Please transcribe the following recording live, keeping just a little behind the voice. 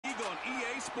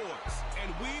sports,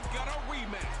 and we've got a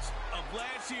rematch of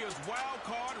last year's wild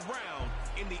card round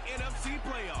in the NFC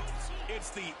playoffs. It's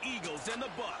the Eagles and the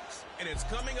Bucs, and it's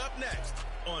coming up next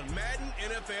on Madden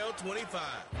NFL 25.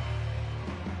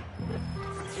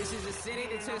 This is a city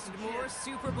that's hosted more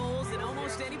Super Bowls than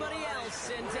almost anybody else.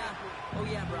 And, oh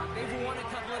yeah, Brock, they've won a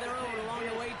couple of their own along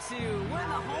the way, too. We're in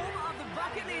the home of the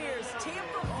Buccaneers,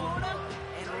 Tampa, Florida,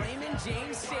 and Raymond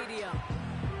James Stadium.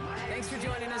 Thanks for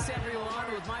joining us, everyone.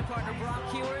 With my partner,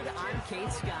 Brock Heward, I'm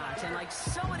Kate Scott. And like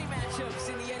so many matchups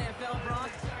in the NFL, Brock,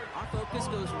 our focus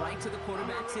goes right to the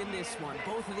quarterbacks in this one.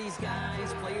 Both of these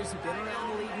guys, players who've been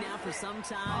around the league now for some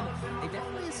time, they've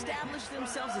definitely established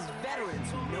themselves as veterans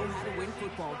who know how to win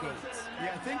football games.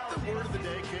 Yeah, I think the word of the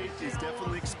day, Kate, is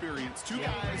definitely experience. Two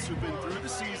guys who've been through the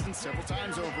season several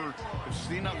times over, have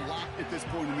seen a lot at this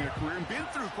point in their career, and been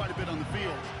through quite a bit on the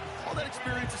field. All that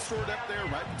experience is stored up there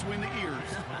right between the ears.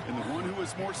 And the one who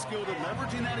is more skilled at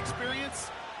leveraging that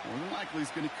experience, more than likely is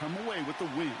going to come away with the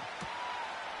win.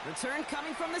 Return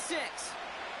coming from the 6.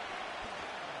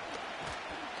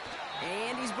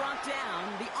 And he's brought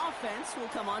down. The offense will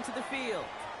come onto the field.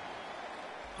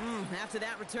 After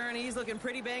that return, he's looking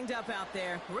pretty banged up out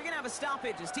there. We're going to have a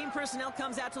stoppage as team personnel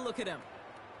comes out to look at him.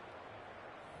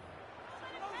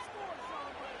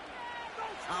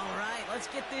 All right,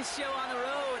 let's get this show on the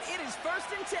road. It is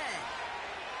 1st and 10.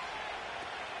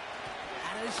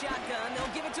 Out of the shotgun,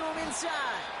 they'll give it to him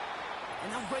inside.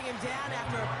 And they'll bring him down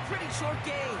after a pretty short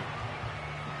game.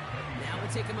 Now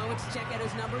we'll take a moment to check out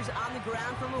his numbers on the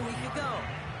ground from a week ago.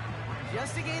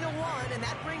 Just a gain of 1, and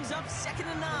that brings up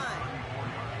 2nd and 9.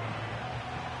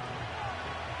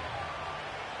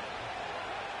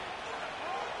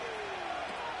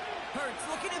 Hurts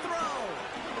looking to throw.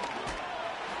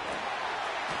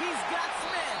 He's got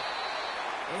Smith.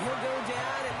 And he'll go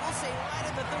down, and we'll say right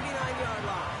at the 39-yard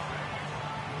line.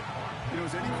 You know,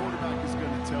 as any quarterback is going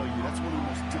to tell you, that's one of the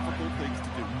most difficult things to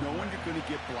do, knowing you're going to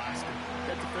get blasted.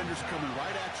 That defender's coming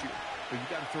right at you, but you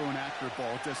got to throw an accurate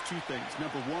ball. It does two things.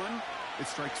 Number one, it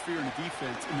strikes fear in the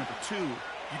defense, and number two,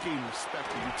 you gain respect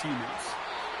of your teammates.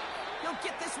 He'll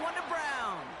get this one to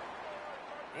Brown.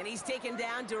 And he's taken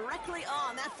down directly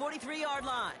on that 43-yard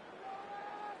line.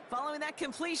 Following that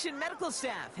completion, medical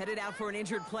staff headed out for an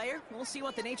injured player. We'll see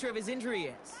what the nature of his injury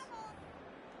is.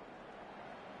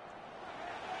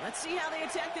 Let's see how they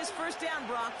attack this first down,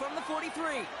 Brock, from the 43.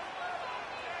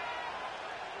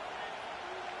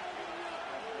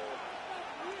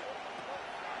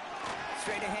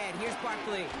 Straight ahead, here's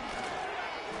Barkley.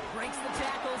 Breaks the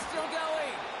tackle, still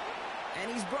going.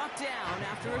 And he's brought down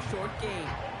after a short gain.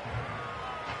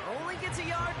 Only gets a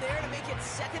yard there to make it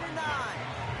 2nd and 9.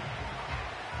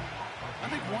 I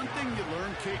think one thing you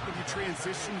learn, Kate, when you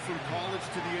transition from college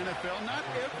to the NFL, not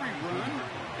every run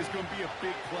is going to be a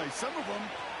big play. Some of them,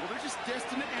 well, they're just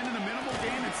destined to end in a minimal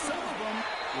gain, and some of them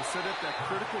will set up that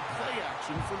critical play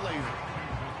action for later.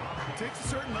 It takes a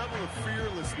certain level of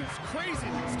fearlessness,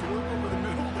 craziness to work over the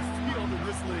middle of the field in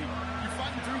this league. You're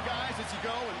fighting through guys as you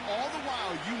go, and all the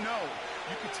while you know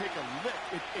you can take a lick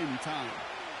at any time.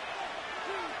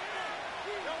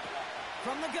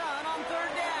 From the gun on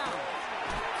 3rd down.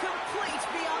 Complete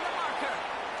beyond the marker.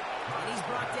 And he's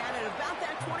brought down at about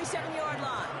that 27-yard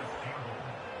line.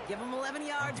 Give him 11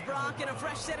 yards, Brock, and a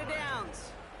fresh set of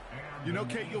downs. You know,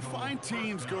 Kate, you'll find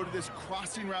teams go to this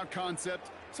crossing route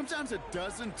concept sometimes a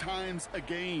dozen times a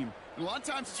game. And a lot of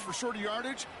times it's for shorter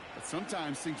yardage, but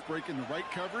sometimes things break in the right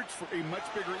coverage for a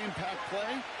much bigger impact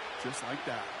play, just like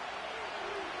that.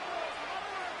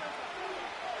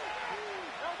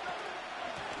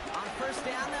 On 1st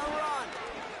down, they'll run.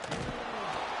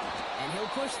 And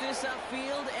he'll push this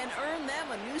upfield and earn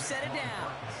them a new set of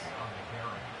downs.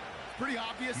 Pretty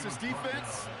obvious, this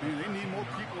defense, they need more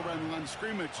people around the line of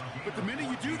scrimmage. But the minute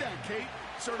you do that, Kate,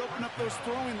 start opening up those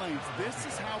throwing lanes. This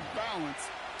is how balance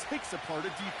takes apart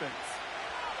a defense.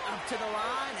 Up to the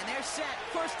line, and they're set.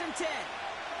 1st and 10.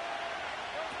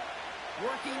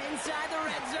 Working inside the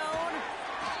red zone.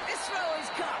 This throw is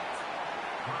caught.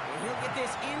 And he'll get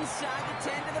this inside the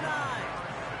 10 to the 9.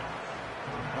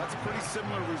 That's a pretty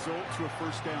similar result to a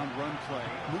 1st down run play.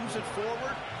 Moves it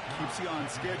forward, keeps you on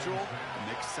schedule, and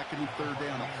makes 2nd and 3rd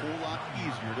down a whole lot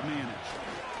easier to manage.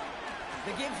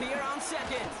 The give here on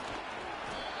 2nd.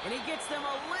 And he gets them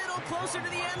a little closer to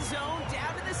the end zone,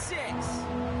 down to the 6.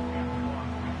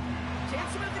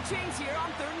 Chance to move the chains here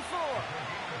on 3rd and 4.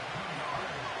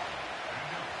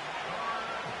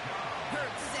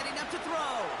 Hurts setting up to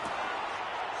throw.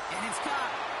 And it's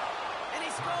caught. And he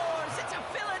scores. It's a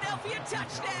Philadelphia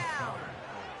touchdown.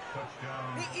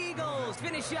 The Eagles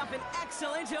finish up an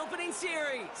excellent opening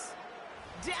series.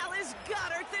 Dallas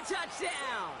Goedert the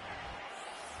touchdown.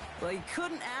 Well, you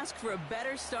couldn't ask for a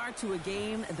better start to a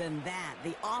game than that.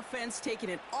 The offense taking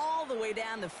it all the way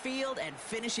down the field and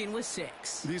finishing with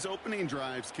 6. These opening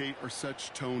drives, Kate, are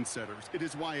such tone setters. It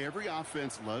is why every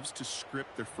offense loves to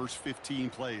script their first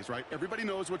 15 plays, right? Everybody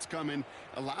knows what's coming.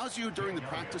 Allows you during the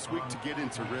practice week to get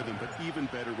into rhythm, but even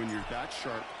better when you're that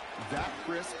sharp, that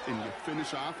crisp, and you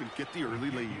finish off and get the early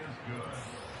lead.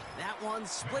 That one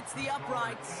splits the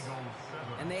uprights.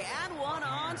 And they add one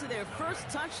on to their first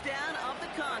touchdown of the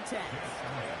contest.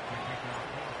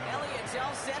 Elliott's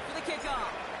all set for the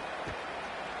kickoff.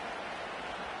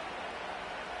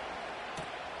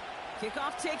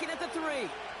 Kickoff taken at the 3.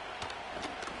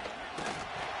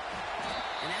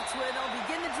 And that's where they'll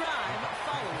begin the drive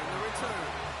following the return.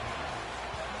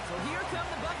 So here come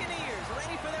the Buccaneers,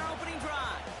 ready for their opening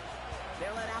drive.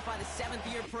 They're led out by the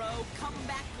 7th-year pro,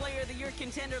 comeback player of the year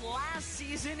contender last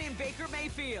season in Baker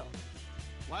Mayfield.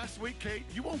 Last week, Kate,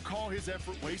 you won't call his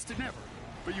effort wasted, never.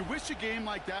 But you wish a game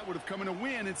like that would have come in a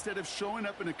win instead of showing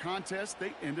up in a contest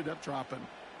they ended up dropping.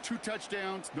 2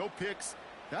 touchdowns, no picks.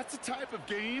 That's the type of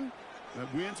game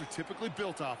that wins are typically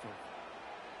built off of.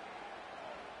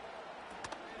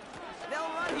 They'll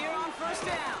run here on first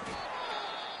down.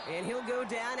 And he'll go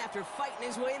down after fighting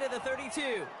his way to the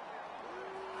 32.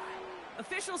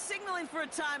 Official signaling for a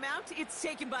timeout. It's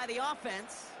taken by the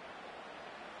offense.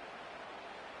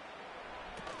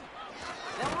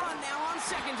 They'll run now on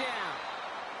second down.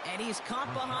 And he's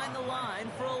caught behind the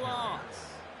line for a loss.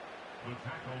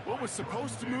 What was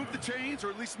supposed to move the chains, or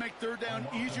at least make third down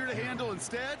easier to handle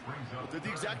instead, did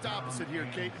the exact opposite here,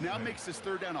 Kate. Now makes this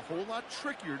third down a whole lot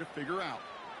trickier to figure out.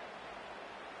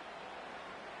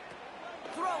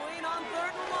 Throwing on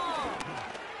 3rd and long.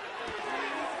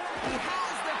 He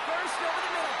has the first over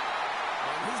the middle.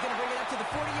 And he's going to bring it up to the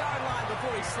 40-yard line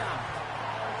before he stops.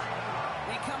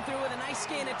 They come through with a nice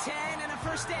gain of 10 and a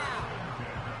first down.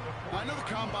 I know the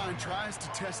Combine tries to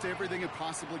test everything it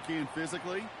possibly can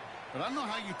physically, but I don't know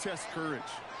how you test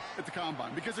courage at the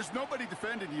Combine, because there's nobody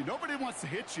defending you. Nobody wants to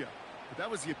hit you. But that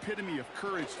was the epitome of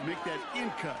courage to make that in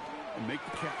cut and make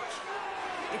the catch.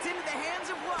 It's into the hands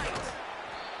of Wright.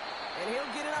 And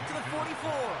he'll get it up to the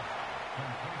 44.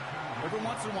 Every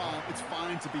once in a while, it's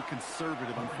fine to be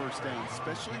conservative on first down,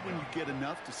 especially when you get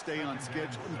enough to stay on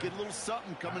schedule and get a little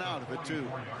something coming out of it, too.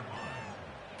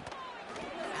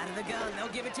 Out of the gun,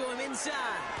 they'll give it to him inside.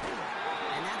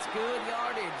 And that's good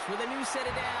yardage with a new set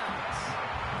of downs.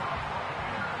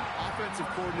 Offensive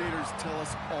coordinators tell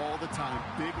us all the time,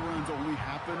 big runs only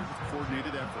happen with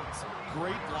coordinated efforts.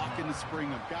 Great block in the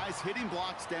spring of guys hitting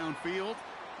blocks downfield,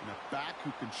 and a back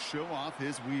who can show off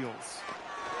his wheels.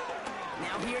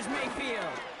 Now here's Mayfield.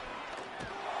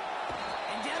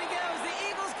 And down he goes. The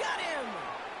Eagles got him.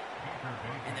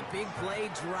 And the big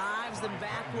play drives them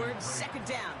backwards. Second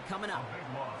down coming up.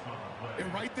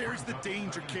 And right there's the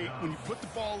danger, Kate. When you put the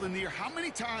ball in the air, how many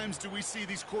times do we see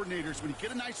these coordinators, when you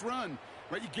get a nice run,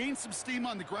 right, you gain some steam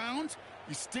on the ground,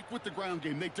 you stick with the ground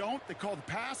game. They don't. They call the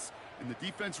pass, and the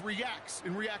defense reacts,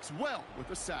 and reacts well with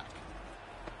a sack.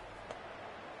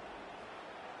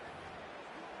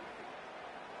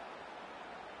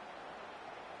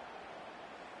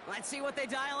 Let's see what they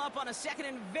dial up on a 2nd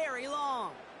and very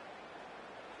long.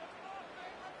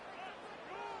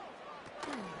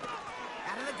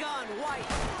 Out of the gun, White.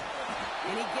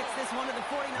 And he gets this one to the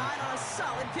 49 on a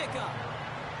solid pickup.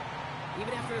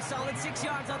 Even after a solid 6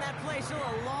 yards on that play, still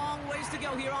a long ways to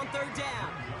go here on 3rd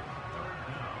down.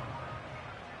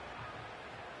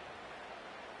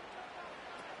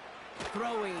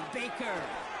 Throwing, Baker.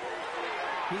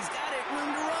 He's got it,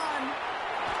 room to run.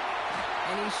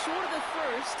 And he's short of the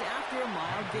first after a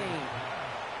mild gain.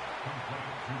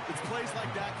 It's plays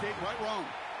like that, Kate, right wrong.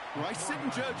 Where I sit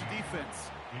and judge defense.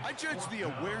 I judge the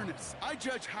awareness. I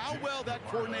judge how well that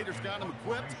coordinator's got them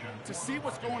equipped to see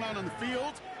what's going on the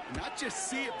field, and not just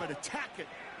see it, but attack it.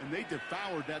 And they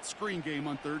devoured that screen game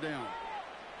on 3rd down.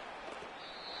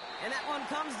 And that one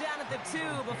comes down at the 2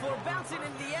 before bouncing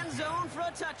into the end zone for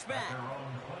a touchback.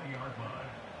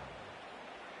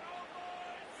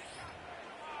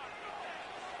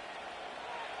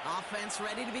 Offense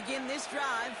ready to begin this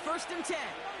drive. 1st and 10.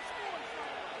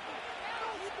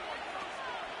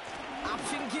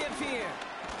 Option give here.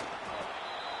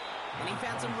 And he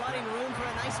found some running room for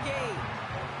a nice gain.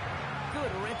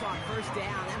 Good rip on 1st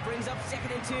down. That brings up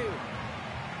 2nd and 2.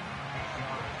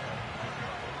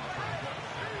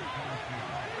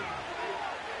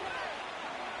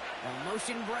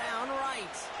 Motion Brown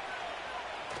right.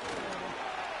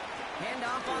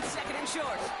 Handoff on 2nd and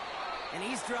short. And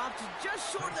he's dropped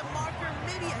just short of the marker,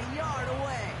 maybe a yard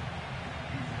away.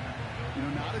 You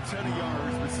know, Not a ton of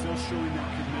yards, but still showing that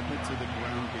commitment to the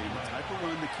ground game. The type of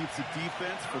run that keeps the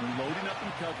defense from loading up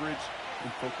in coverage and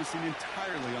focusing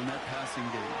entirely on that passing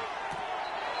game.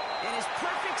 And his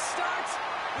perfect start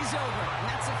is over. And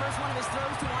that's the first one of his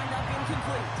throws to wind up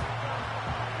incomplete.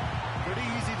 Pretty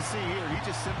easy to see here. He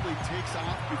just simply takes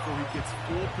off before he gets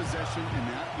full possession, and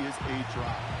that is a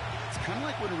drop. It's kind of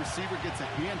like when a receiver gets a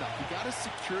handoff. You got to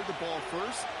secure the ball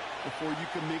first before you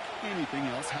can make anything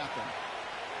else happen.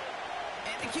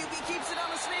 And the QB keeps it on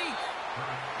the sneak.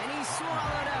 And he's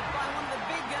swallowed up by one of the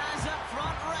big guys up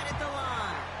front right at the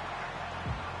line.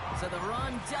 So the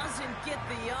run doesn't get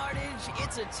the yardage.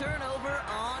 It's a turnover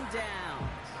on downs.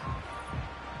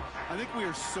 I think we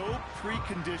are so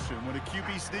preconditioned. When a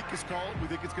QB sneak is called, we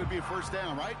think it's going to be a first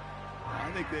down, right?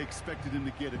 I think they expected him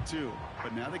to get it too.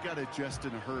 But now they got to adjust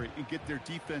in a hurry and get their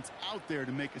defense out there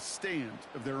to make a stand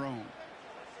of their own.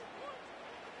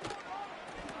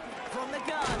 From the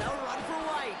gun, a run for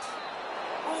White.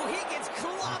 Oh, he gets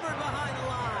clobbered behind the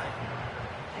line.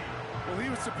 Well, he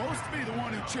was supposed to be the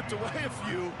one who chipped away a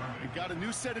few and got a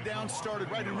new set of downs started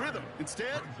right in rhythm.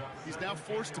 Instead, he's now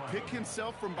forced to pick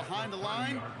himself from behind the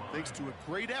line thanks to a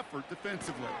great effort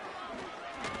defensively.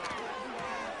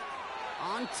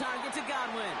 On target to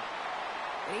Godwin.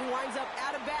 And he winds up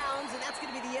out of bounds, and that's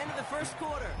going to be the end of the first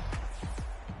quarter.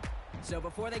 So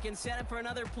before they can set up for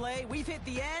another play, we've hit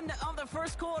the end of the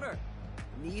first quarter.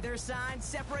 Neither side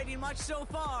separating much so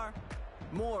far.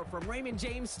 More from Raymond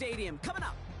James Stadium coming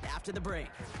up after the break.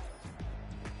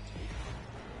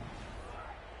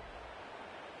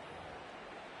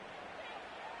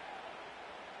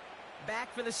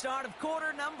 Back for the start of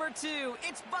quarter number 2.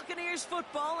 It's Buccaneers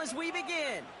football as we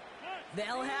begin.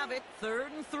 They'll have it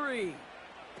 3rd and 3.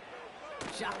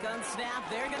 Shotgun snap,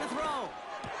 they're going to throw.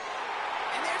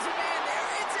 And there's a man there,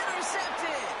 it's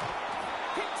intercepted.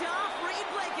 Picked off Reed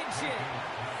Blankenship.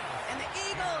 And the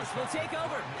Eagles will take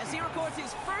over as he records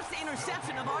his first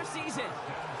interception of our season.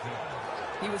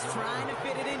 He was trying to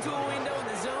fit it into a window in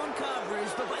the zone coverage,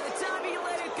 but by the time he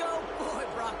let it go, boy,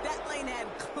 Brock, that lane had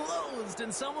closed,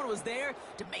 and someone was there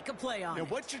to make a play on it.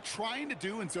 What you're trying to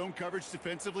do in zone coverage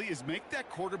defensively is make that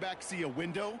quarterback see a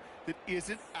window that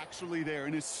isn't actually there.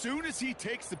 And as soon as he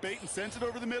takes the bait and sends it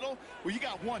over the middle, well, you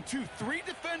got 1, 2, 3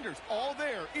 defenders all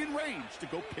there in range to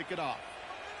go pick it off.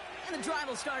 And the drive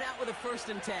will start out with a 1st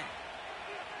and 10.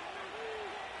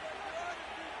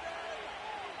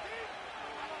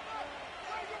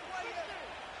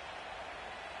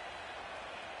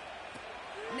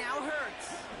 Now Hurts.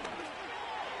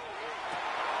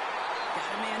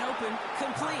 Got a man open.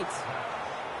 Complete.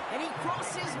 And he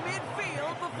crosses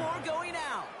midfield before going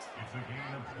out.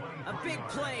 A big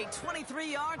play.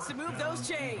 23 yards to move those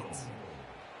chains.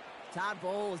 Todd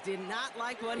Bowles did not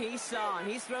like what he saw,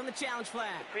 and he's thrown the challenge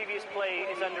flag. The previous play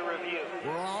is under review.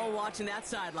 We're all watching that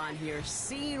sideline here,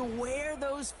 seeing where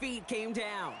those feet came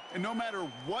down. And no matter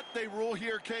what they rule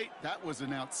here, Kate, that was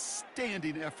an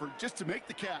outstanding effort just to make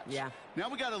the catch. Yeah. Now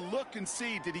we got to look and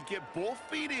see, did he get both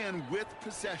feet in with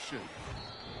possession?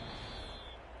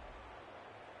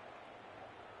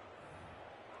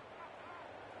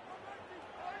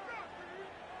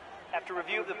 After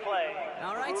review of the play.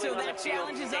 All right, so that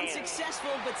challenge is unsuccessful,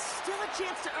 but still a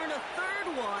chance to earn a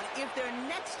 3rd one if their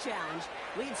next challenge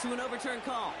leads to an overturned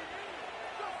call.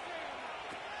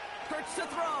 Hurts to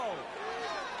throw.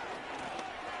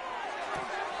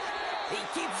 He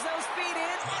keeps those feet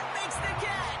in and makes the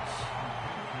catch.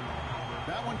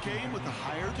 That one came with a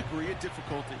higher degree of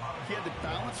difficulty. He had to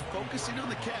balance focusing on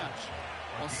the catch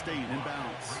while staying in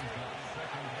bounds.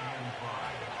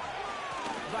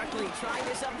 Barkley trying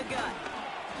this up the gut.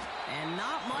 And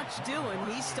not much doing.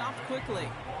 He stopped quickly.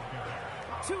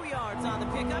 2 yards on the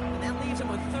pickup, and that leaves him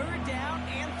with 3rd down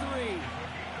and 3.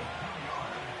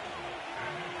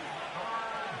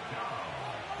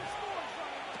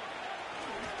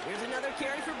 Here's another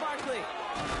carry for Barkley.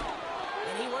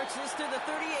 And he works this to the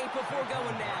 38 before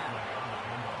going down.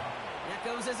 That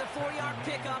goes as a 4-yard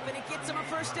pickup, and it gets him a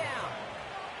 1st down.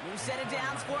 New set of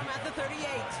downs for him at the 38.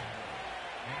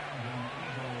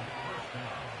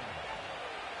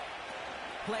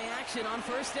 Play action on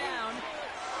 1st down.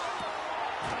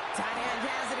 Tight end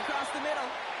has it across the middle.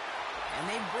 And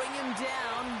they bring him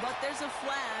down, but there's a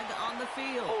flag on the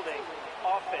field. Holding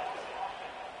offense.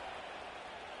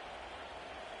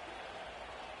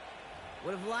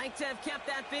 Would have liked to have kept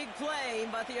that big play,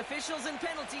 but the officials and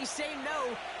penalties say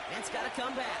no. It's got to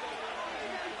come back.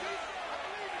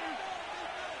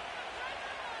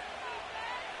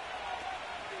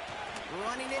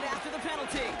 Running it after the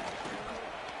penalty.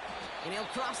 And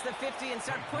he'll cross the 50 and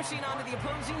start pushing onto the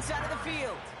opposing side of the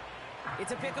field.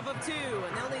 It's a pickup of 2,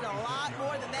 and they'll need a lot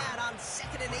more than that on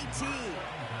 2nd and 18.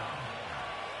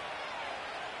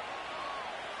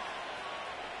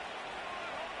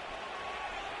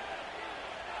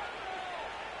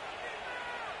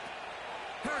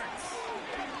 Hurts.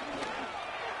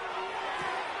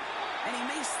 And he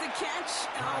makes the catch.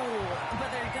 Oh, but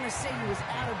they're going to say he was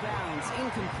out of bounds.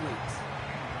 Incomplete.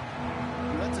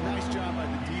 Well, that's a nice job by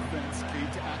the defense,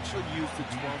 Kate, to actually use the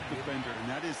 12th defender, and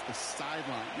that is the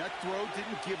sideline. That throw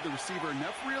didn't give the receiver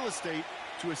enough real estate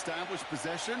to establish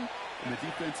possession, and the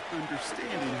defense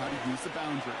understanding how to use the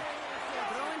boundary.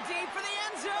 Throwing deep for the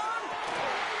end zone.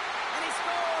 And he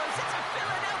scores. It's a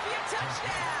Philadelphia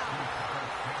touchdown.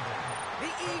 The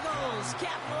Eagles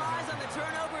capitalize on the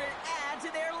turnover and add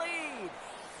to their lead.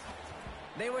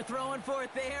 They were throwing for it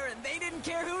there, and they didn't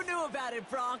care who knew about it,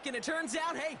 Brock. And it turns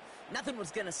out, hey, nothing was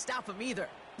going to stop them either.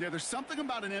 Yeah, there's something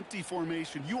about an empty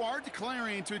formation. You are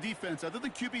declaring to a defense, other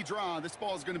than QB draw, this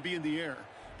ball is going to be in the air.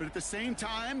 But at the same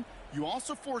time, you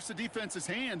also force the defense's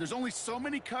hand. There's only so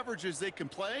many coverages they can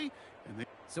play.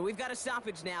 So we've got a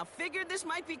stoppage now. Figured this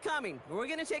might be coming. We're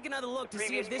going to take another look to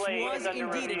see if this Previous play was is under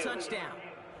indeed a review. touchdown.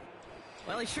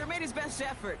 Well, he sure made his best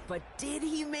effort, but did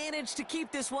he manage to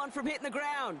keep this one from hitting the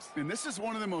ground? And this is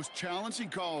one of the most challenging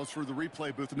calls for the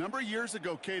replay booth. A number of years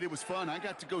ago, Kate, it was fun. I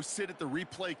got to go sit at the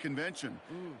replay convention.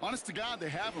 Honest to God, they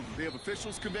have them. They have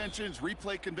officials conventions,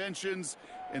 replay conventions,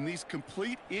 and these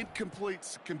complete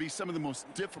incompletes can be some of the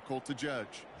most difficult to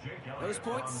judge. Those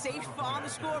points safe on the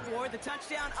scoreboard. The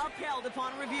touchdown upheld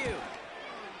upon review.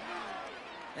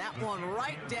 That one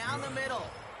right down the middle.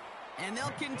 And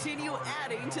they'll continue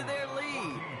adding to their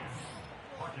lead.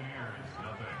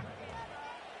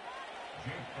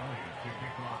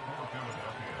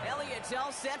 Elliott's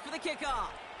all set for the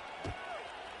kickoff.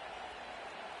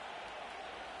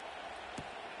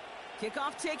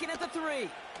 Kickoff taken at the 3.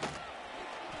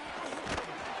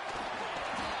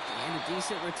 And a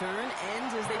decent return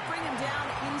ends as they bring him down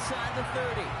inside the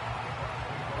 30.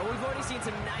 Well, we've already seen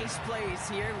some nice plays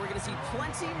here, and we're going to see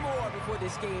plenty more before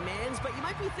this game ends. But you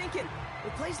might be thinking,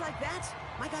 with plays like that,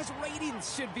 my guys'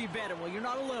 ratings should be better. Well, you're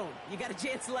not alone. You got a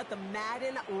chance to let the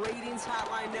Madden ratings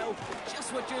hotline know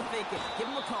just what you're thinking. Give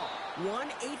them a call,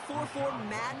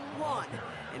 1-844-MADDEN-1,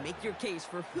 and make your case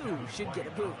for who should get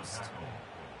a boost.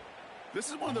 This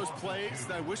is one of those plays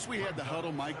that I wish we had the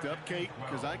huddle mic'd up, Kate,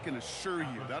 because I can assure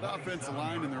you that offensive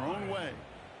line in their own way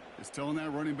is telling that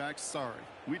running back, sorry,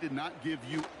 we did not give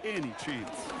you any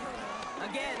chance.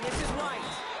 Again, this is White.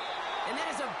 And that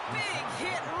is a big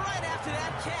hit right after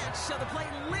that catch, so the play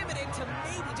limited to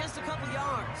maybe just a couple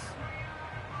yards.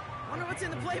 Wonder what's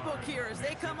in the playbook here as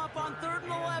they come up on 3rd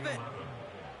and 11.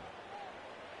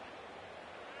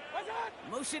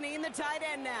 Motioning the tight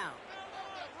end now.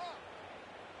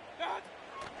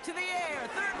 To the air,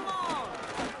 3rd and long.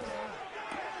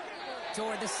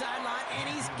 Toward the sideline, and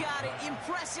he's got it.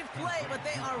 Impressive play, but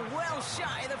they are well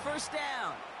shy of the first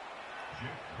down.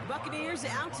 The Buccaneers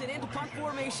out and into punt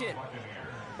formation.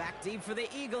 Back deep for the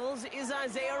Eagles is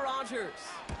Isaiah Rodgers.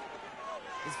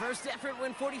 His first effort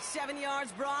went 47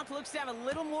 yards. Brock looks to have a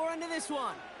little more into this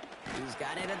one. He's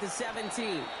got it at the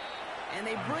 17. And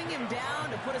they bring him down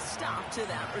to put a stop to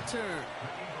that return.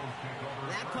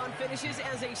 That punt finishes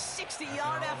as a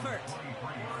 60-yard effort.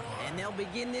 And they'll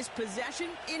begin this possession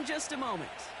in just a moment.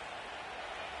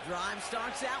 Drive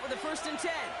starts out with a 1st and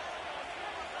 10.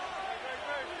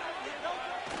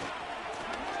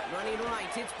 Running right,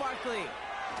 it's Barkley.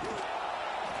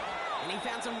 And he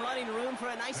found some running room for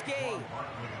a nice gain.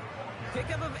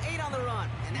 Pickup of 8 on the run,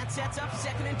 and that sets up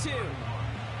 2nd and 2.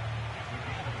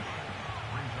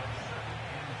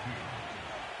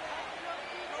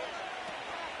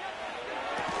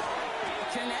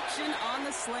 Connection on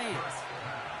the slant.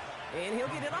 And he'll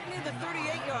get it up near the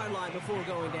 38-yard line before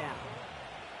going down.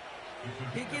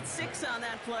 He gets 6 on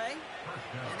that play,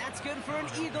 and that's good for an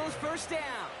Eagles first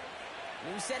down.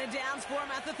 New set of downs for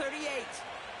him at the 38.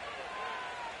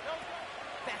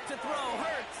 Back to throw,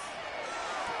 Hurts.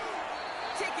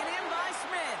 Taken in by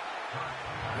Smith.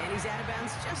 And he's out of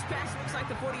bounds just past, looks like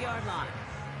the 40-yard line.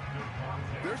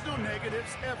 There's no negatives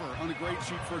ever on a great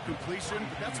sheet for a completion,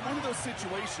 but that's one of those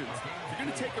situations. If you're going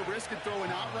to take a risk and throw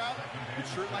an out route, you'd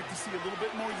sure like to see a little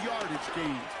bit more yardage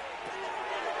gained.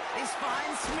 He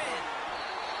finds Smith.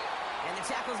 And the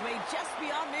tackle's made just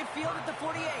beyond midfield at the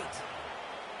 48.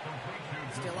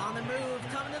 Still on the move,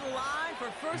 coming to the line for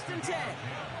 1st and 10.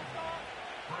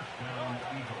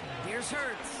 Here's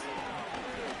Hurts.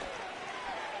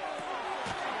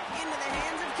 Into the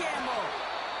hands of Campbell.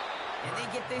 And they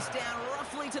get this down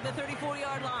roughly to the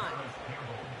 34-yard line.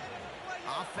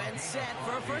 Offense set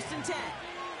for a 1st and 10.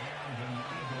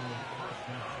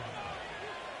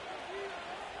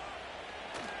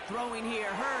 Throwing here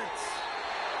hurts.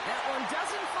 That one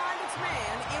doesn't find its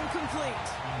man. Incomplete.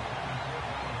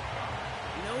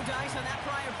 No dice on that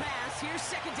prior pass. Here's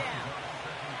second down.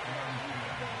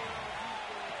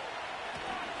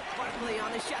 Barkley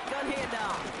on the shotgun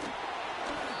handoff.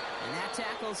 And that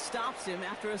tackle stops him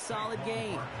after a solid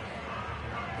gain.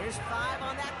 There's 5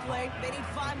 on that play. They need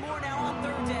 5 more now on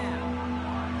third down.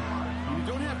 When you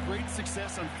don't have great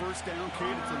success on first down,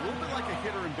 Kate, it's a little bit like a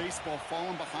hitter in baseball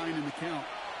falling behind in the count.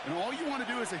 And all you want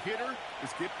to do as a hitter is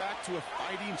get back to a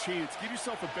fighting chance. Give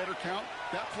yourself a better count.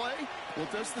 That play, well,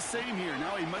 it does the same here.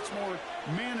 Now a much more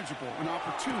manageable and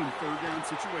opportune third down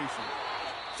situation.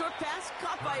 Short pass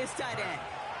caught by his tight end.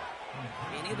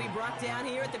 And he'll be brought down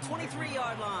here at the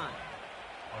 23-yard line.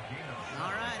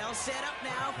 All right, all set up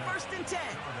now. 1st and 10.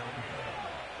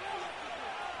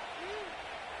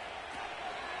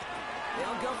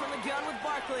 They'll go from the gun with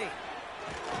Barkley.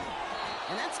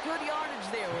 And that's good yardage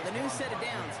there with a new set of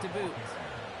downs to boot.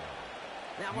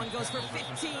 That one goes for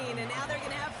 15, and now they're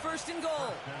going to have 1st and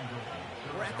goal.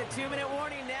 We're at the 2-minute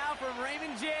warning now from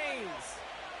Raymond James.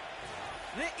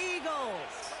 The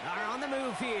Eagles are on the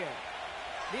move here.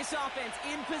 This offense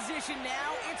in position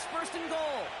now. It's 1st and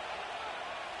goal.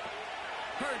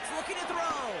 Hurts looking to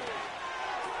throw.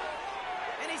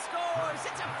 And he scores.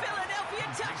 It's a Philadelphia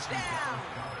touchdown.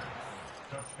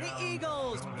 The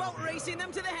Eagles boat racing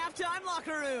them to the halftime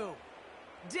locker room.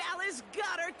 Dallas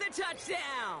Goedert the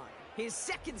touchdown. His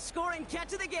 2nd scoring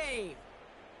catch of the game.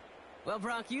 Well,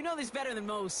 Brock, you know this better than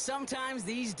most. Sometimes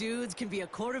these dudes can be a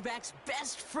quarterback's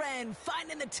best friend,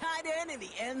 finding the tight end in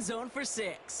the end zone for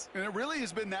 6. And it really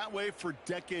has been that way for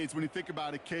decades when you think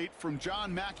about it, Kate. From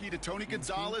John Mackey to Tony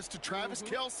Gonzalez to Travis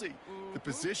Kelce. The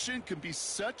position can be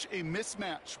such a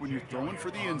mismatch when you're throwing for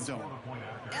the end zone.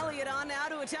 Elliott on now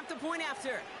to attempt a point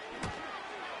after.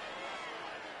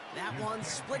 That one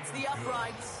splits the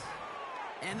uprights.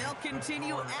 And they'll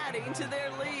continue adding to their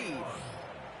lead.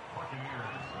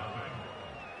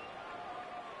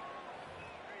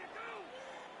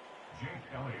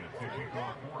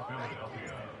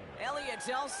 Elliott's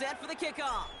all set for the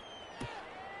kickoff.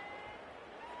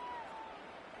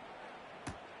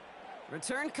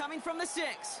 Return coming from the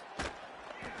 6.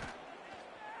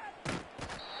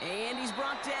 And he's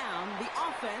brought down. The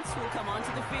offense will come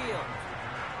onto the field.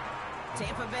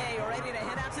 Tampa Bay are ready to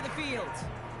head out to the field.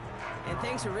 And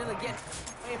things are really getting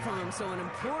away from him. So an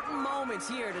important moment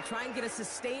here to try and get a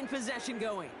sustained possession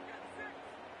going.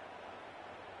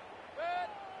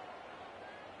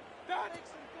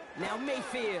 Now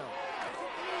Mayfield.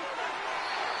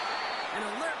 An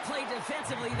alert play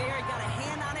defensively there. He got a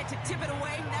hand on it to tip it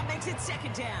away. That makes it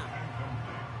 2nd down.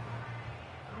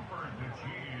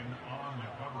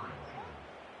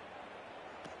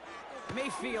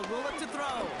 Mayfield will look to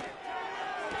throw.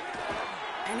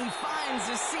 And he finds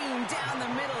the seam down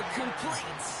the middle,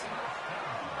 complete.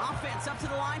 Offense up to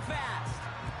the line fast.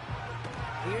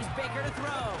 Here's Baker to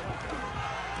throw.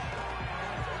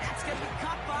 That's going to be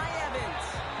caught by Evans.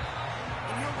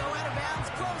 And he'll go out of bounds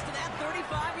close to that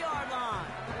 35-yard line.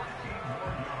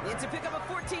 It's a pickup of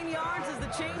 14 yards as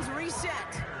the chains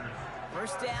reset.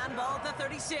 1st down, ball at the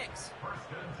 36.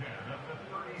 1st and 10 at the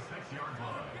 36-yard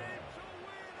line.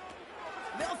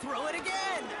 They'll throw it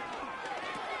again.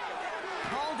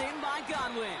 Hauled in by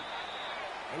Godwin.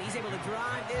 And he's able to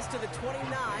drive this to the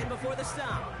 29 before the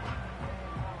stop.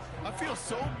 I feel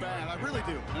so bad. I really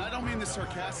do. And I don't mean this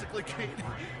sarcastically, Kate.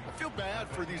 I feel bad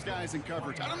for these guys in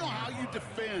coverage. I don't know how you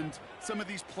defend some of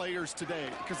these players today.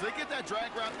 Because they get that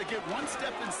drag route, they get one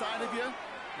step inside of you.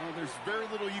 Well, there's very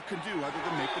little you can do other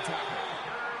than make the tackle.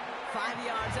 5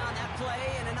 yards on that play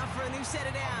and enough for a new set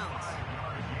of downs.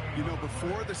 You know,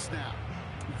 before the snap,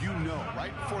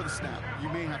 right before the snap, you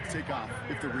may have to take off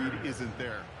if the read isn't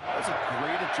there. That's a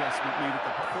great adjustment made at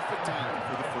the perfect time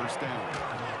for the 1st down.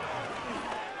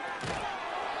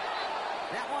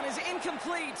 That one is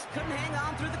incomplete. Couldn't hang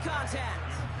on through the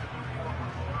contact.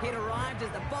 It arrived as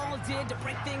the ball did to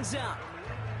break things up.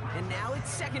 And now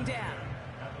it's 2nd down.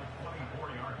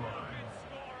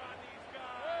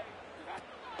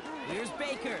 Here's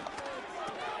Baker.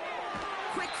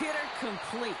 Quick hitter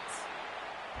complete.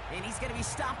 And he's going to be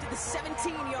stopped at the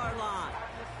 17-yard line.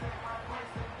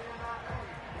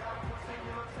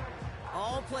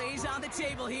 All plays on the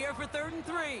table here for 3rd and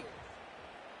 3.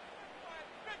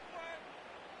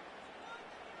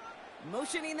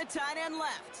 Motioning the tight end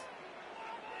left.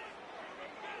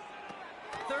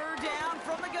 3rd down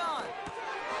from the gun.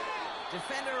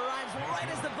 Defender arrives right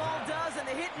as the ball does, and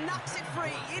the hit knocks it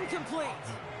free. Incomplete.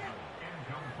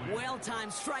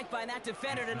 Well-timed strike by that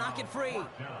defender to knock it free.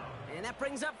 And that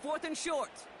brings up 4th and short.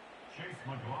 Chase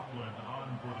McLaughlin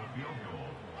on for the field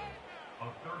goal.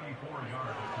 A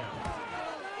 34-yard attempt.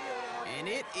 And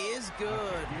it is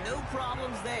good. No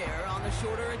problems there on the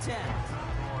shorter attempt.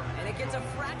 And it gets a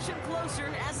fraction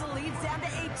closer as the lead's down to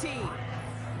 18.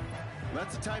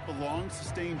 That's the type of long,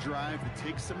 sustained drive that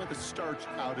takes some of the starch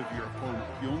out of your opponent.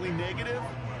 The only negative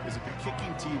is if the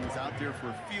kicking team is out there for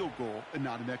a field goal and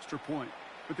not an extra point.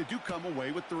 But they do come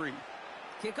away with 3.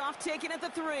 Kickoff taken at the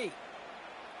 3.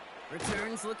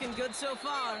 Returns looking good so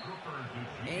far.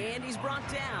 And he's brought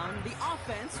down. The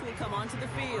offense will come onto the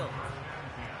field.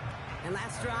 And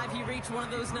last drive, he reached one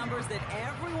of those numbers that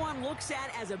everyone looks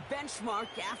at as a benchmark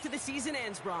after the season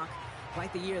ends, Brock.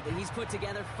 Quite the year that he's put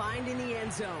together finding the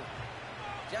end zone.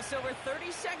 Just over 30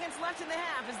 seconds left in the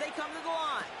half as they come to the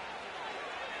line.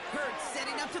 Hurts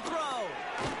setting up to throw.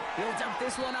 He'll dump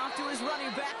this one off to his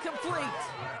running back, complete.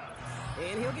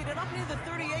 And he'll get it up near the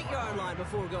 38-yard line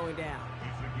before going down.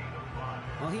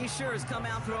 Well, he sure has come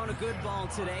out throwing a good ball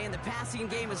today, and the passing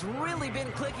game has really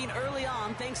been clicking early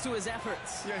on thanks to his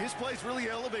efforts. Yeah, his plays really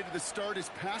elevated the start his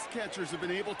pass catchers have been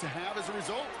able to have as a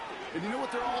result. And you know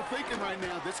what they're all thinking right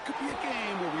now? This could be a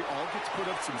game where we all get to put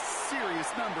up some serious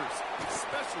numbers,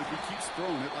 especially if he keeps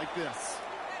throwing it like this.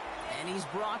 And he's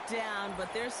brought down,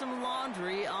 but there's some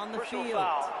laundry on the Personal field.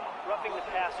 foul, roughing the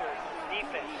passer,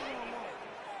 defense.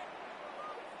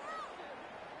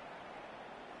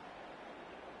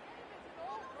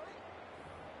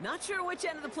 Not sure which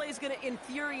end of the play is going to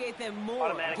infuriate them more,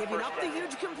 Automatic giving first up the down.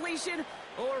 huge completion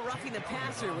or roughing the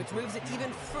passer, which moves it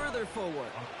even further forward.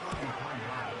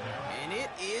 And it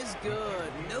is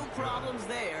good. No problems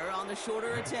there on the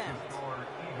shorter attempt.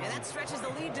 And that stretches the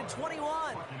lead to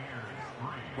 21.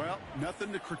 Well,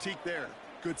 nothing to critique there.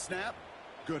 Good snap,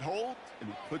 good hold, and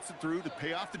he puts it through to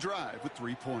pay off the drive with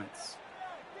 3 points.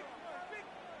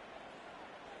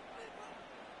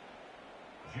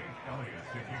 Jake Elliott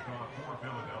to kick off for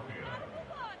Philadelphia.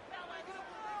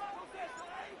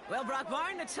 Well, Brock,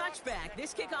 barring the touchback,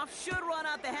 this kickoff should run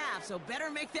out the half, so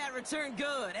better make that return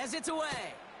good as it's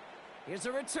away. Here's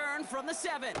a return from the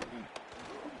 7.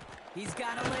 He's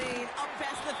got a lane up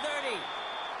past the 30.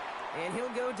 And he'll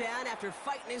go down after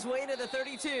fighting his way to the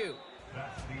 32.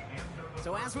 That's the end of the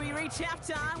So as we reach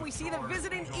halftime, we see the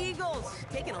visiting Eagles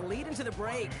taking a lead into the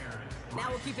break. Now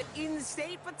we'll keep it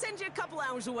in-state, but send you a couple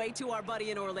hours away to our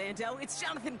buddy in Orlando. It's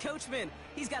Jonathan Coachman.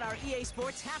 He's got our EA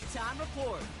Sports halftime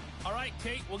report. All right,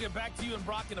 Kate, we'll get back to you and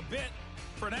Brock in a bit.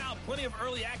 For now, plenty of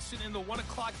early action in the 1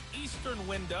 o'clock Eastern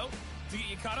window to get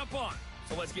you caught up on.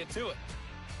 So let's get to it.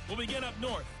 We'll begin up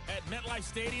north at MetLife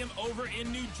Stadium over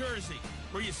in New Jersey,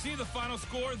 where you see the final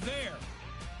score there.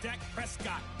 Dak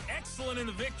Prescott, excellent in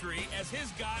the victory as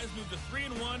his guys move to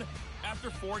 3-1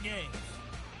 after 4 games.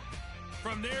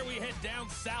 From there, we head down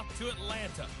south to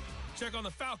Atlanta. Check on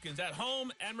the Falcons at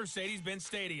home at Mercedes-Benz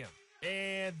Stadium.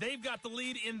 And they've got the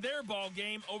lead in their ball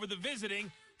game over the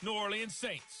visiting New Orleans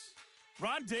Saints.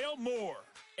 Rondale Moore,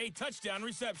 a touchdown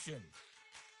reception.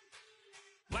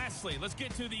 Lastly, let's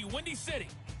get to the Windy City.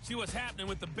 See what's happening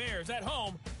with the Bears at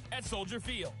home at Soldier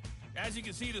Field. As you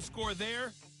can see, the score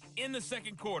there in the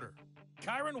second quarter.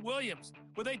 Kyron Williams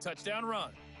with a touchdown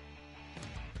run.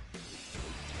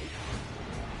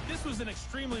 This was an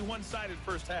extremely one-sided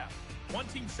first half. One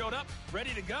team showed up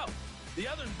ready to go. The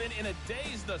other's been in a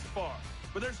daze thus far,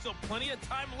 but there's still plenty of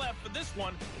time left for this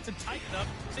one to tighten up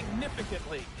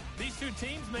significantly. These two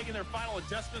teams making their final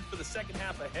adjustments for the second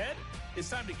half ahead. It's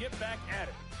time to get back at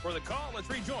it. For the call, let's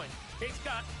rejoin Kate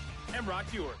Scott and Brock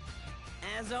Hewitt.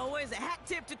 As always, a hat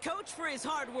tip to Coach for his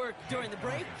hard work during the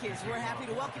break, as we're happy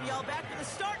to welcome you all back for the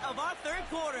start of our third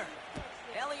quarter.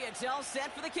 Elliott's all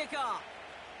set for the kickoff.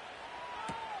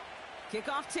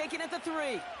 Kickoff taken at the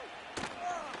 3.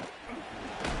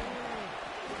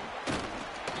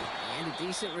 And a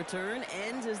decent return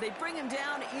ends as they bring him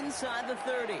down inside the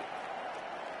 30.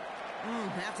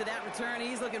 After that return,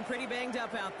 he's looking pretty banged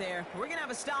up out there. We're going to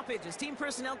have a stoppage as team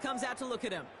personnel comes out to look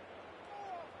at him.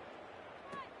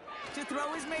 To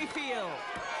throw is Mayfield.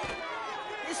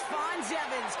 This finds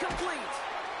Evans, complete.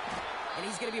 And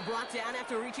he's going to be brought down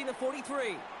after reaching the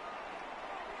 43.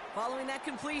 Following that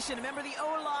completion, a member of the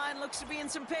O-line looks to be in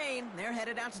some pain. They're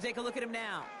headed out to take a look at him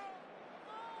now.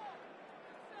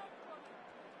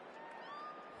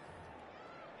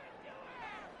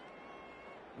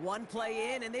 One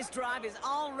play in, and this drive is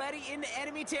already into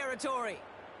enemy territory.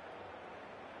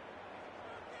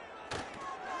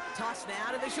 Toss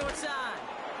now to the short side.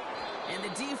 And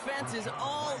the defense is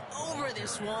all over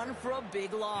this one for a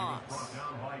big loss.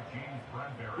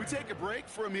 We take a break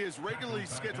from his regularly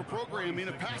scheduled programming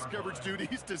of pass coverage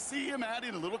duties to see him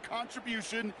adding a little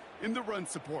contribution in the run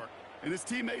support. And his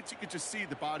teammates, you can just see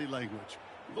the body language.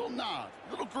 A little nod,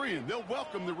 a little grin. They'll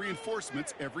welcome the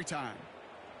reinforcements every time.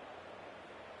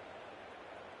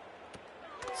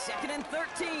 2nd and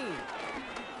 13.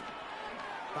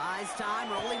 Buys time,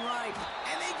 rolling right.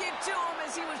 And they get to him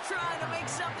as he was trying to make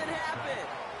something happen.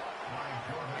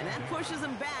 And that pushes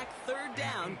him back. 3rd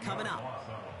down coming up.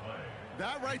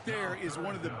 That right there is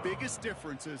one of the biggest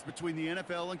differences between the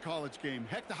NFL and college game.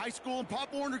 Heck, the high school and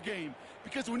Pop Warner game.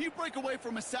 Because when you break away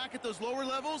from a sack at those lower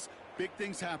levels, big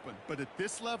things happen. But at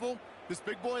this level, this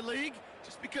big boy league,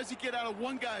 just because you get out of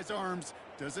one guy's arms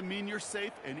doesn't mean you're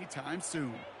safe anytime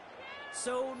soon.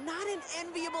 So not an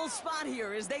enviable spot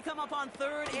here as they come up on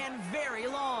 3rd and very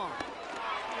long.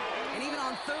 And even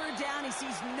on 3rd down, he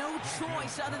sees no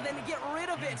choice other than to get rid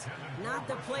of it. Not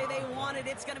the play they wanted.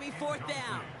 It's going to be 4th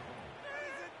down.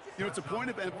 You know, it's a point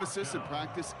of emphasis in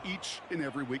practice each and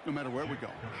every week, no matter where we go.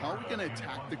 How are we going to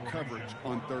attack the coverage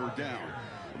on 3rd down?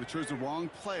 Well, they chose the wrong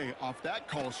play off that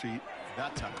call sheet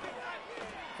that time.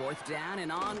 4th down,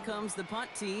 and on comes the punt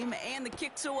team, and the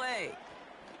kick's away.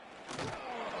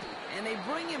 And they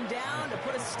bring him down to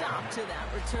put a stop to that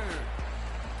return.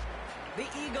 The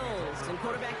Eagles and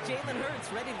quarterback Jalen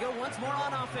Hurts ready to go once more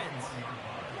on offense.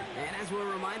 And as we're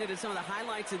reminded of some of the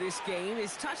highlights of this game,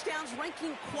 his touchdowns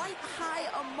ranking quite high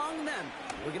among them.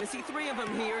 We're going to see 3 of them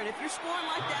here, and if you're scoring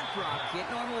like that, Brock, it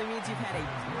normally means you've had a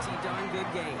pretty darn good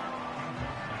game.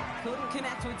 Couldn't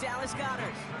connect with Dallas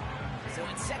Goedert. So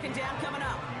it's 2nd down coming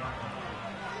up.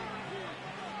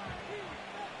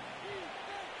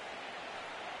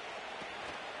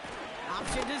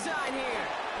 Option design here.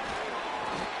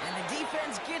 And the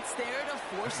defense gets there to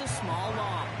force a small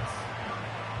loss.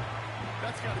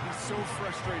 That's got to be so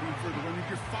frustrating for the runner.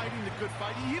 You're fighting the good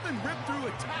fight. You even rip through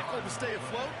a tackle to stay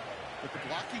afloat, but the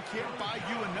blocking can't buy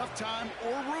you enough time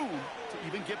or room to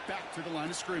even get back to the line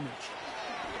of scrimmage.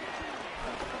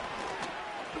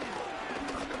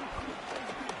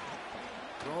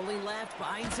 Rolling left,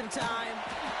 buying some time.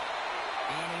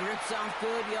 And he rips off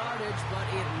good yardage, but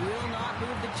it will not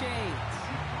move the chains.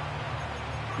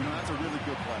 You know, that's a really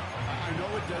good play. I know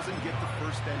it doesn't get the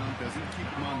 1st down, doesn't keep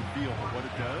them on the field, but what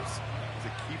it does is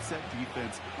it keeps that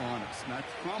defense honest. And I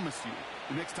promise you,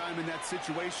 the next time in that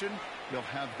situation, they'll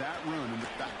have that run in the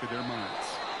back of their minds.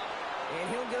 And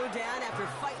he'll go down after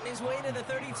fighting his way to the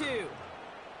 32.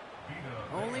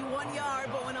 Only 1 yard,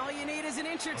 but when all you need is an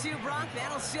inch or two, Brock,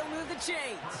 that'll still move the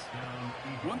chains.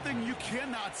 One thing you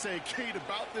cannot say, Kate,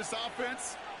 about this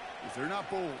offense is they're not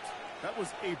bold. That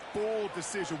was a bold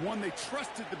decision, one they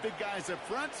trusted the big guys up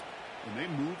front, and they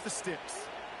moved the sticks.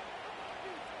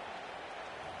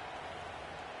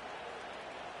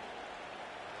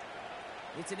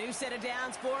 It's a new set of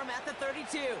downs for him at the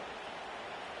 32.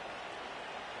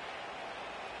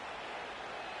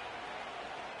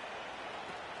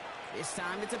 This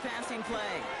time it's a passing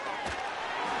play.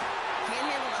 Can't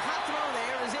handle the hot throw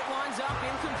there as it winds up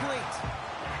incomplete.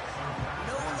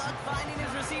 No luck finding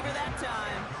his receiver that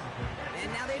time.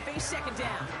 And now they face 2nd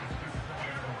down.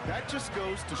 That just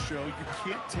goes to show you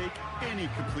can't take any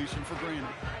completion for granted,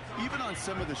 even on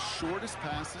some of the shortest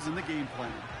passes in the game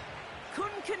plan.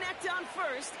 Couldn't connect on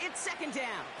 1st. It's 2nd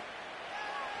down.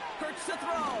 Hurts to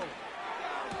throw.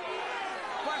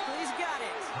 Barkley's got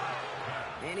it.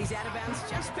 And he's out of bounds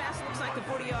just past, looks like, the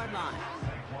 40-yard line.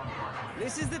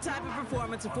 This is the type of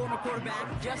performance a former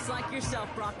quarterback just like yourself,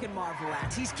 Brock, can marvel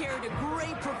at. He's carried a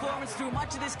great performance through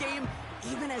much of this game.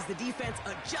 Even as the defense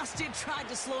adjusted, tried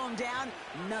to slow him down,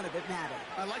 none of it mattered.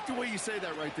 I like the way you say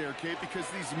that right there, Kate, because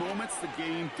these moments the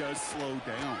game does slow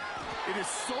down. It is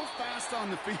so fast on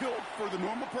the field for the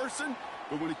normal person,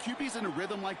 but when a QB's in a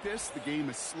rhythm like this, the game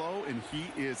is slow and he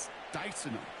is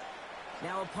dicing them.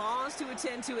 Now a pause to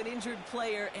attend to an injured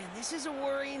player, and this is a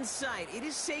worrying sight. It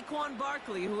is Saquon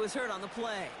Barkley who was hurt on the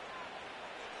play.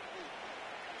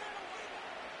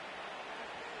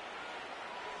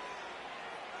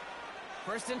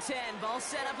 First and 10, ball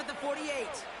set up at the 48.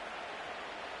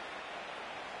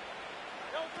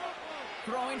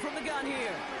 Throwing from the gun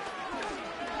here.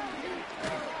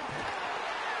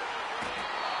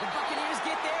 The Buccaneers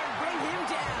get there and bring him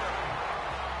down.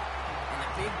 And the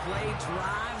big play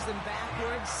drives them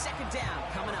backwards. 2nd down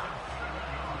coming up.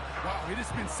 Wow, it has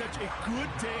been such a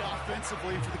good day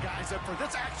offensively for the guys up front.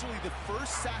 That's actually the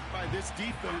first sack by this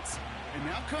defense. And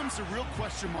now comes the real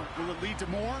question mark. Will it lead to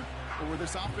more? Or will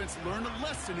this offense learn a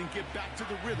lesson and get back to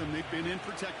the rhythm they've been in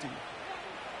protecting?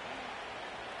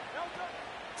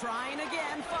 Trying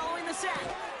again, following the sack.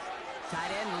 Tight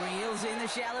end reels in the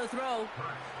shallow throw.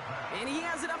 And he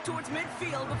has it up towards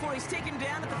midfield before he's taken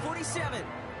down at the 47.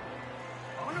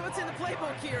 I wonder what's in the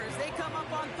playbook here as they come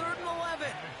up on 3rd and 11.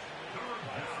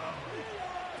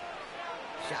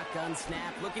 Shotgun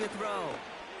snap, looking to throw.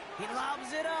 He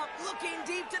lobs it up, looking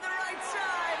deep to the right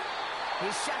side.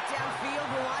 His shot downfield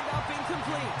will wind up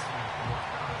incomplete.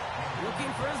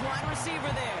 Looking for his wide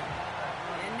receiver there.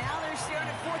 And now they're staring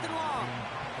at 4th and long.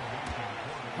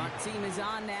 Punt team is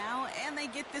on now, and they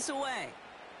get this away.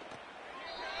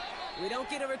 We don't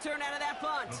get a return out of that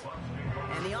punt.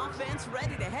 And the offense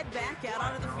ready to head back out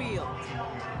onto the field.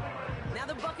 Now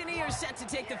the Buccaneers set to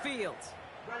take the field.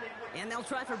 And they'll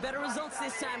try for better results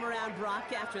this time around,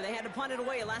 Brock, after they had to punt it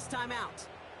away last time out.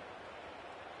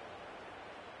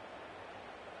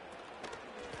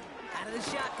 Out of the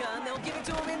shotgun, they'll give it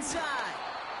to him inside.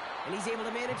 And he's able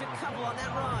to manage a couple on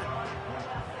that run.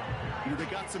 You know, they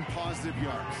got some positive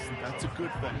yards. That's a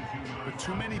good thing. But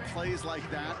too many plays like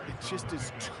that, it just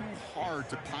is too hard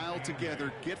to pile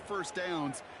together, get first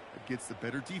downs against the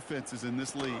better defenses in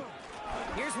this league.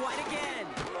 Here's White again.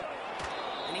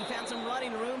 And he found some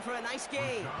running room for a nice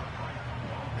gain.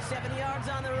 7 yards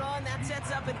on the run. That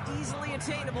sets up an easily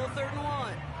attainable 3rd and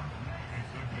 1.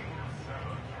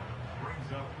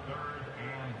 Brings up 3rd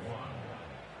and 1.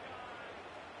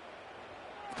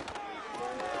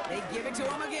 They give it to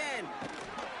him again.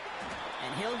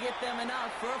 And he'll get them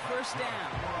enough for a first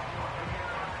down.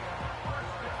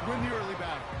 Win the early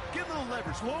battle. Get a little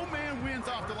leverage. Low man wins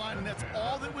off the line, and that's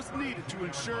all that was needed to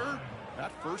ensure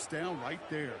that first down right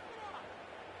there.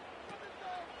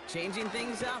 Changing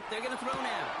things up. They're going to throw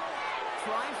now.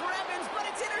 Trying for Evans, but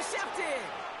it's intercepted.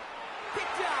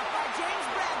 Picked up by James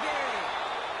Bradbury.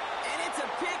 And it's a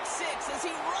pick 6 as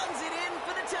he runs it in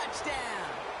for the touchdown.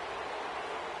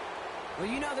 Well,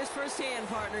 you know this firsthand,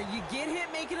 partner. You get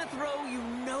hit making a throw, you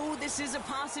know this is a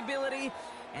possibility.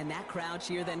 And that crowd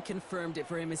cheer then confirmed it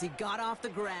for him as he got off the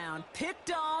ground,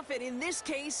 picked off, and in this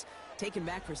case, taken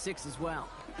back for 6 as well.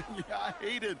 Yeah,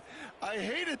 I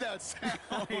hated that sound.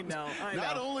 I know.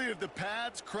 Not only are the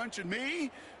pads crunching me,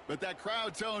 but that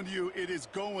crowd telling you it is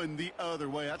going the other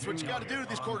way. That's what you got to do to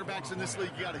these quarterbacks in this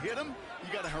league. You got to hit them,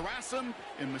 you got to harass them,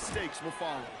 and mistakes will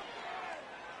follow.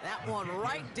 That one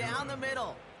right down the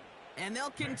middle. And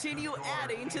they'll continue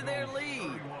adding to their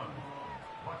lead.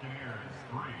 Buccaneers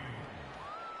 3.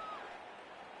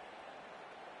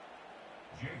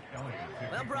 Jake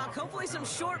Elliott. Well, Brock, hopefully some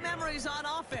short memories on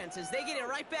offense as they get it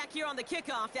right back here on the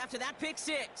kickoff after that pick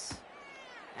 6.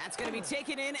 That's going to be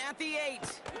taken in at the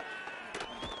 8.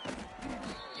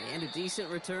 And a decent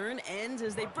return ends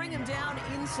as they bring him down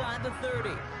inside the 30.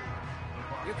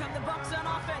 Here come the Bucs on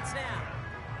offense now.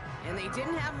 And they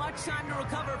didn't have much time to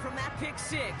recover from that pick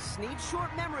 6. Need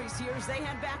short memories here as they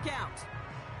head back out.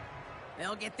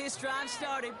 They'll get this drive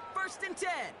started. 1st and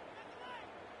 10.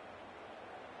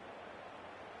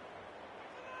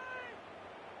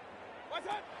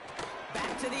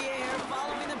 Back to the air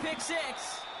following the pick 6.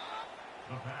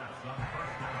 The pass on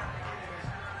 1st down.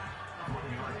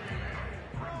 20-yard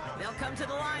gain. They'll come to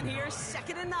the line here.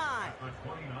 2nd and 9. The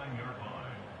 29-yard line.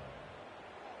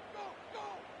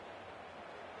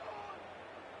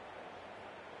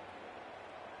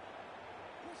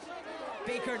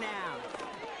 Baker now.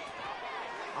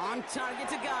 On target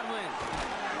to Godwin.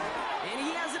 And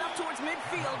he has it up towards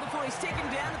midfield before he's taken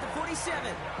down at the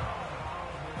 47.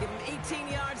 Give him 18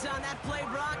 yards on that play,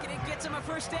 Brock, and it gets him a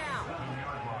first down.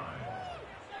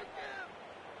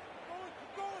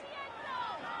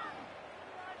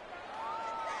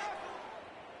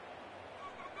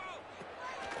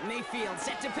 Mayfield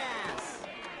set to pass.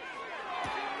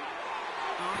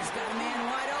 Oh, he's got a man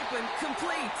wide open.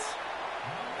 Complete.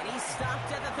 And he's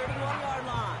stopped at the 31-yard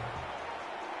line.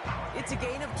 It's a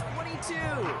gain of 22.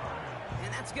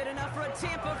 And that's good enough for a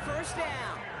Tampa first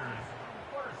down.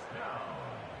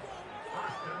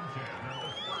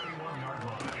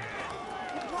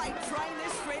 White trying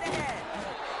this straight ahead.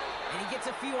 And he gets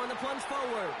a few on the plunge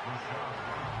forward.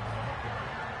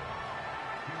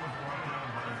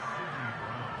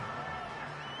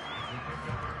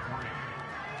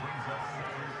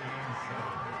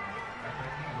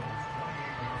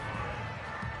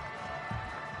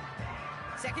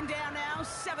 Second down now,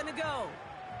 7 to go.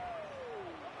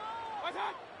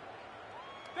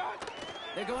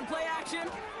 They're going play action.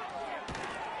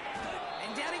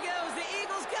 And down he goes. The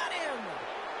Eagles got him.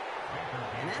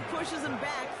 And that pushes them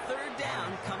back. 3rd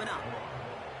down coming up.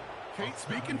 Kate,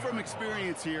 speaking from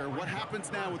experience here, what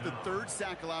happens now with the 3rd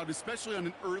sack allowed, especially on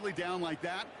an early down like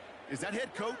that, is that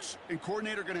head coach and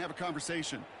coordinator going to have a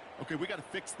conversation. Okay, we got to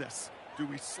fix this. Do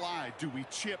we slide? Do we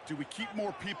chip? Do we keep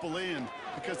more people in?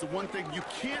 Because the one thing you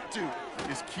can't do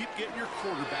is keep getting your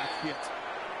quarterback hit.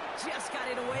 Just got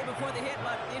it away before the hit,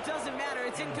 but it doesn't matter.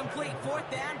 It's incomplete.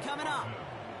 4th down coming up.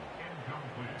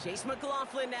 Chase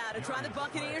McLaughlin now to try the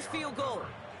Buccaneers field goal.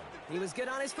 He was good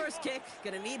on his first kick.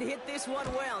 Going to need to hit this one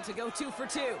well to go 2 for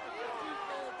 2.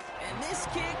 And this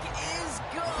kick is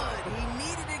good. He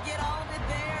needed to get all of it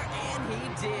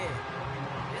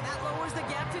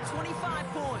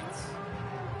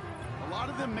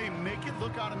them may make it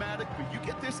look automatic, but you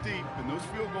get this deep, and those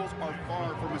field goals are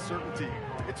far from a certainty.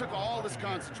 It took all his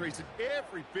concentration,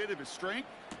 every bit of his strength,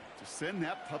 to send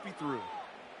that puppy through.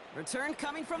 Return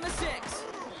coming from the 6.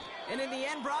 And in the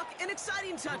end, Brock, an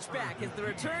exciting touchback as the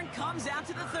return comes out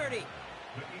to the 30.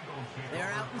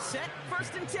 They're out and set,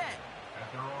 1st and 10.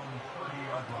 At their own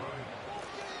 30-yard line.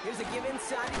 Here's a give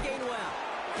inside to Gainwell.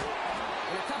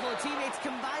 And a couple of teammates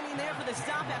combining there for the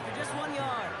stop after just 1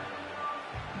 yard.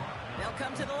 They'll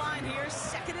come to the line here,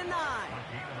 2nd and 9.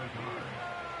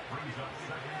 Brings up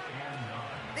 2nd and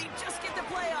 9. They just get the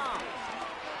play off.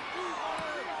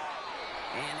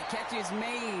 And the catch is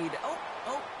made.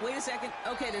 Oh, wait a second.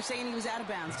 Okay, they're saying he was out of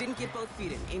bounds. Didn't get both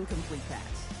feet in. Incomplete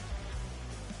pass.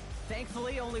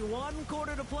 Thankfully, only 1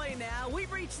 quarter to play now.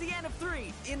 We've reached the end of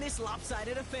 3 in this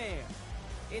lopsided affair.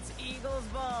 It's Eagles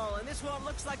ball, and this one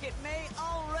looks like it may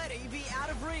already be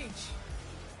out of reach.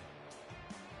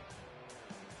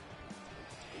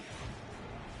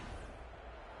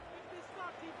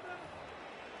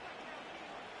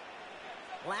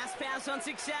 Last pass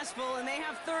unsuccessful, and they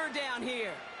have 3rd down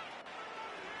here.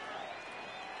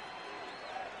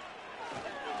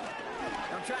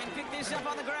 They'll try and pick this up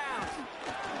on the ground.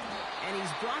 And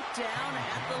he's brought down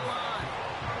at the line.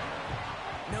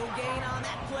 No gain on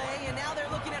that play, and now they're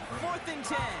looking at 4th and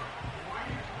 10.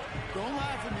 Don't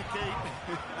laugh at me,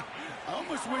 Kate. I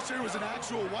almost wish there was an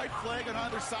actual white flag on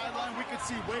either sideline we could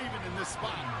see waving in this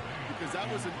spot, because that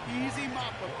was an easy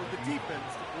mop-up for the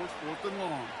defense to force 4th and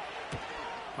long.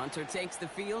 Punter takes the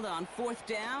field on 4th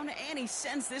down, and he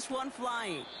sends this one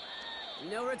flying.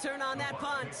 No return on that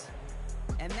punt.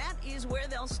 And that is where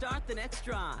they'll start the next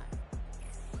drive.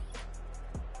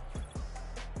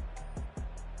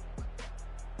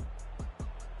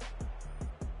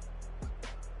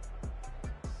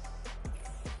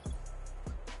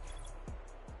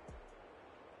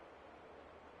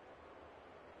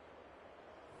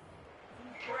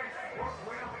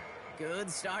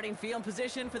 Good starting field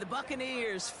position for the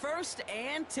Buccaneers. 1st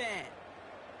and 10.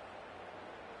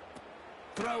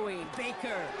 Throwing,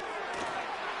 Baker.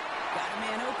 Got a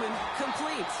man open,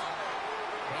 complete.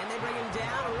 And they bring him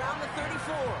down around the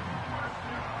 34.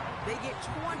 They get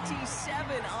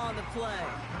 27 on the play.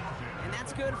 And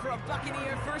that's good for a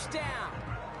Buccaneer 1st down.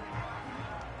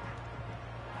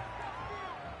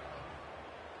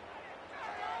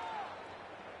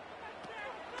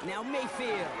 Now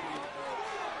Mayfield.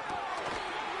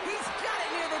 He's got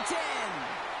it near the 10.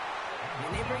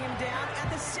 And they bring him down at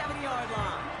the 7-yard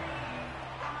line.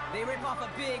 They rip off a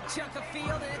big chunk of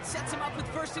field, and it sets him up with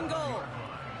 1st and goal.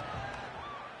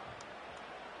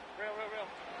 Real.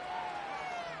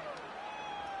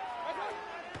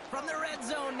 From the red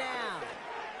zone now.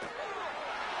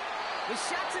 The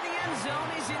shot to the end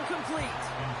zone is incomplete.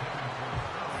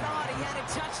 Thought he had a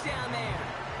touchdown there.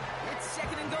 It's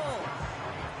 2nd and goal.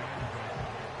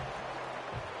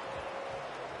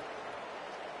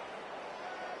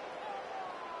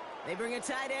 They bring a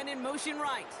tight end in motion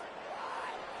right.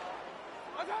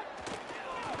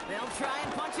 They'll try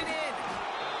and punch it in.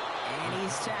 And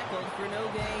he's tackled for no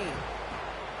gain.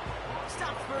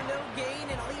 Stopped for no gain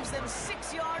and leaves them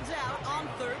 6 yards out on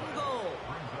 3rd and goal.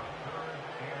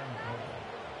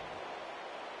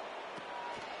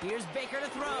 Here's Baker to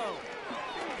throw.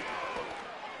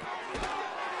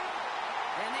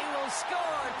 And they will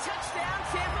score. Touchdown,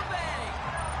 Tampa Bay.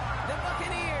 The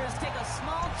Buccaneers take a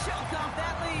small chunk off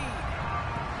that lead.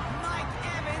 Mike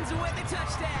Evans with the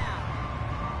touchdown.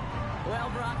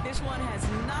 Well, Brock, this one has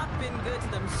not been good to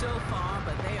them so far,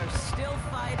 but they are still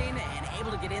fighting and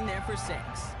able to get in there for 6.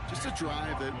 Just a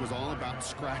drive that was all about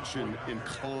scratching and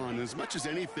clawing. As much as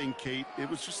anything, Kate, it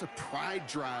was just a pride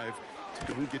drive to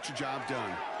go and get your job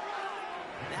done.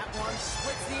 That one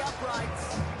splits the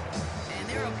uprights. And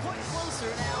they're a point closer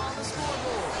now on the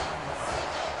scoreboard.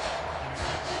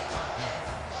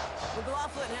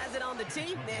 McLaughlin has it on the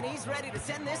tee, and he's ready to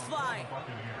send this flying.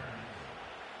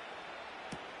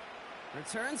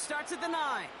 Return starts at the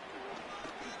 9.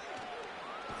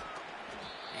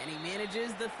 And he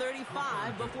manages the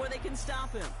 35 before they can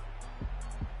stop him.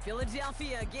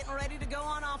 Philadelphia getting ready to go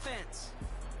on offense.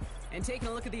 And taking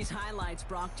a look at these highlights,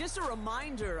 Brock, just a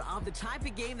reminder of the type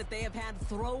of game that they have had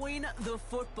throwing the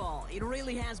football. It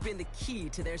really has been the key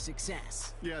to their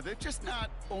success. Yeah, they've just not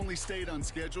only stayed on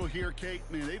schedule here, Kate.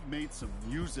 Man, they've made some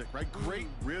music, right? Great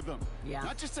rhythm. Yeah.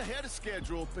 Not just ahead of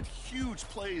schedule, but huge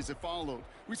plays have followed.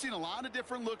 We've seen a lot of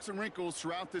different looks and wrinkles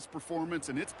throughout this performance,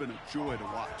 and it's been a joy to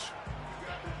watch.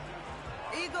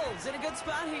 Eagles in a good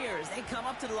spot here as they come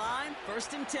up to the line,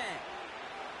 1st and 10.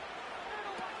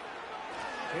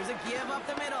 Here's a give up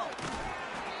the middle.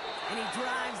 And he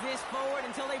drives this forward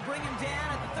until they bring him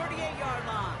down at the 38-yard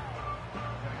line.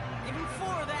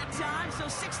 4 that time, so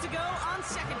 6 to go on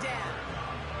second down.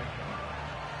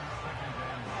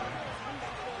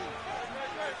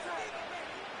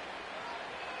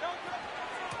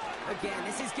 Again,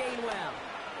 this is Gainwell.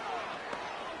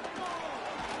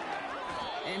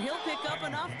 And he'll pick up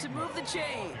enough to move the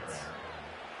chains.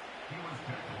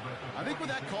 I think with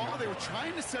that call, they were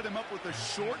trying to set him up with a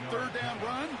short third down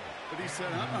run, but he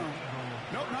said,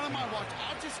 nope, not on my watch.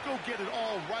 I'll just go get it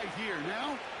all right here.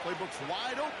 Now, playbook's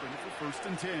wide open for 1st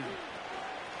and 10.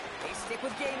 They stick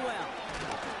with Gainwell.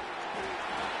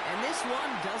 And this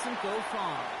one doesn't go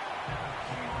far.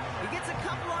 He gets a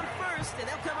couple on 1st, and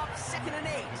they'll come up 2nd and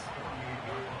 8.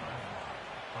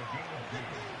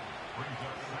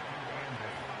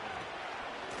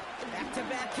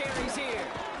 Back-to-back carries here.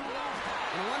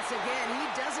 And once again, he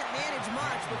doesn't manage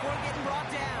much before getting brought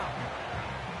down.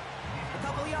 A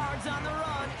couple yards on the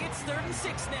run. It's 3rd and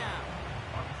 6 now.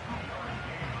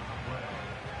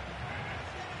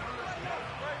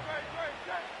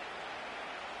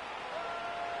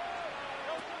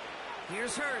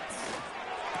 Here's Hurts.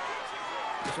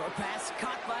 Short pass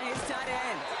caught by his tight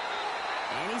end.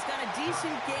 And he's got a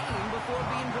decent gain before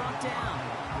being brought down.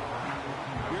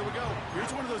 Here we go.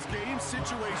 Here's one of those game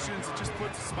situations that just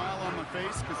puts a smile on my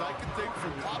face, because I can think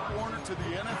from Pop Warner to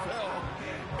the NFL,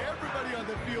 everybody on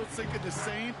the field thinking the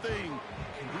same thing.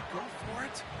 Can we go for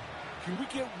it? Can we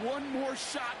get one more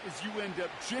shot as you end up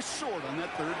just short on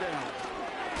that 3rd down?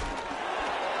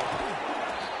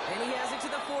 And he has it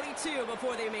to the 42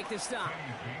 before they make the stop.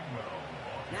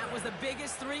 That was the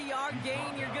biggest 3-yard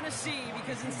gain you're going to see,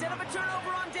 because instead of a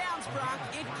turnover on downs, Brock,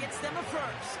 it gets them a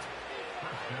 1st.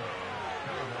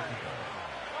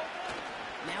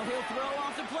 Now he'll throw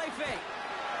off the play fake.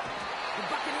 The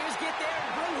Buccaneers get there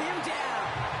and bring him down.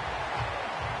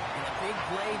 And a big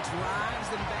play drives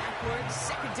them backwards.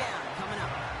 2nd down coming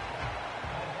up.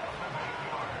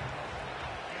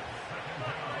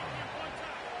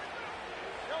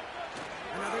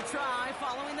 Another try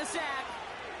following the sack.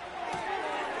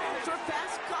 Short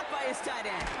pass caught by his tight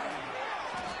end.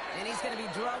 And he's going to be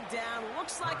drugged down,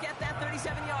 looks like at that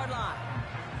 37-yard line.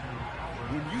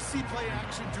 When you see play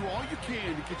action, do all you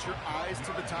can to get your eyes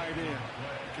to the tight end,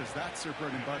 because that's their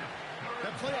bread and butter.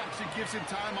 That play action gives him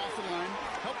time off the line,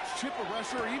 helps chip a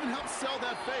rusher, or even helps sell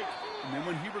that fake. And then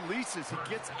when he releases, he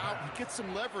gets out, he gets some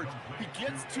leverage. He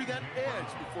gets to that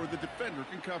edge before the defender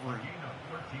can cover him.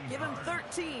 Give him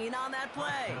 13 on that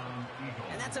play.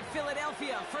 And that's a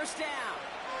Philadelphia 1st down.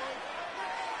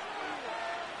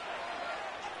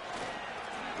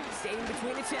 Staying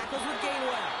between the tackles with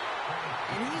Gainwell.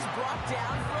 And he's brought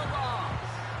down for a loss.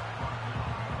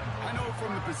 I know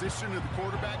from the position of the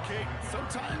quarterback, Kate,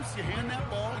 sometimes you hand that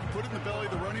ball, you put it in the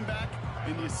belly of the running back,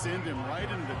 and you send him right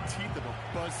into the teeth of a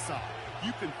buzzsaw.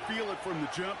 You can feel it from the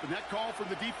jump, and that call from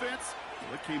the defense,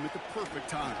 well, it came at the perfect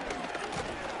time.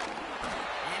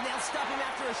 And they'll stop him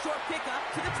after a short pickup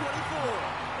to the 24.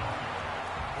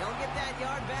 They'll get that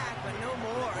yard back, but no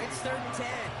more. It's 3rd and 10.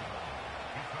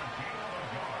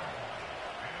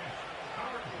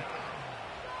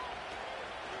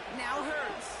 Now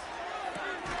Hurts.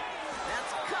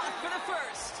 That's caught for the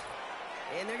 1st.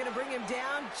 And they're going to bring him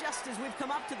down just as we've come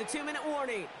up to the 2-minute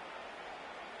warning.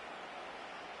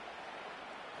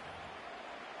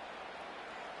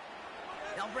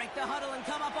 They'll break the huddle and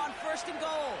come up on 1st and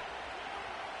goal.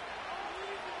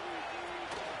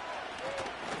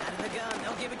 Out of the gun,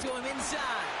 they'll give it to him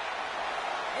inside.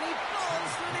 And he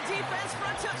falls through the defense for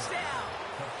a touchdown.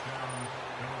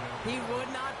 He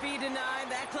would not be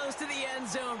denied that close to the end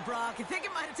zone, Brock. I think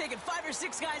it might have taken 5 or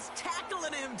 6 guys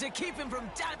tackling him to keep him from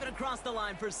diving across the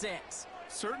line for 6.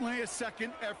 Certainly a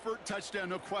second effort touchdown,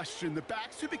 no question. The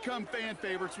backs who become fan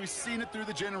favorites, we've seen it through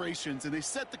the generations, and they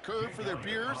set the curve for their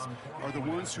peers, are the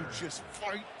ones who just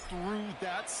fight through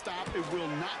that stop. It will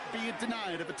not be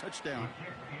denied of a touchdown.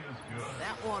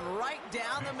 That one right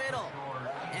down the middle.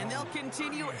 And they'll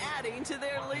continue adding to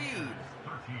their lead.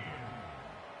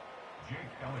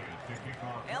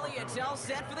 Elliott's all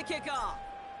set for the kickoff.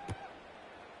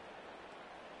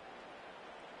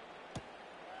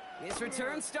 This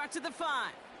return starts at the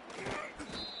 5.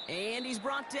 And he's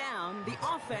brought down. The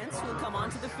offense will come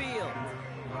onto the field.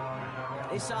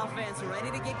 This offense ready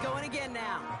to get going again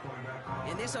now.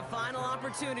 And this a final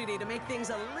opportunity to make things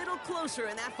a little closer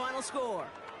in that final score.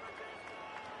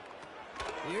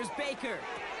 Here's Baker.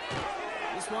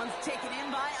 This one's taken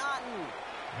in by Otten.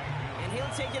 And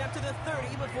he'll take it up to the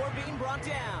 30 before being brought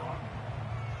down.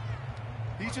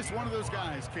 He's just one of those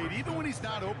guys, Kate. Even when he's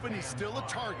not open, he's still a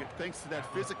target thanks to that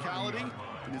physicality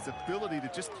and his ability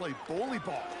to just play bully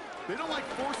ball. They don't like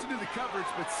forcing into coverage,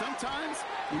 but sometimes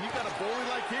when you got a bully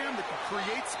like him that can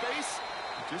create space,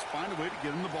 you just find a way to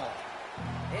get him the ball.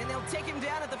 And they'll take him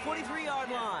down at the 43-yard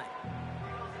line.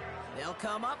 They'll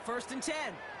come up 1st and 10.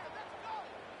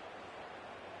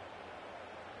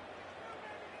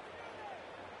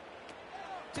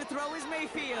 To throw is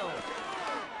Mayfield.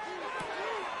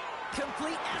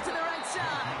 Complete out to the right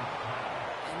side.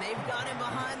 And they've got him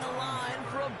behind the line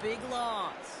for a big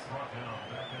loss.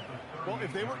 Well,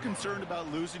 if they were concerned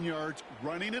about losing yards,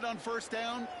 running it on 1st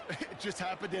down, it just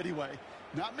happened anyway.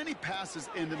 Not many passes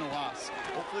end in a loss.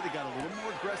 Hopefully they got a little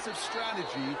more aggressive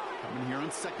strategy coming here on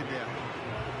 2nd down.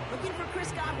 Looking for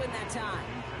Chris Godwin that time.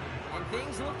 And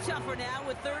things look tougher now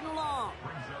with 3rd and long.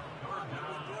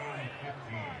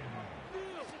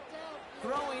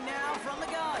 Throwing now from the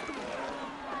gun.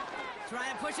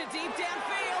 Trying to push it deep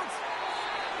downfield.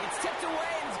 It's tipped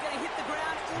away and it's going to hit the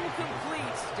ground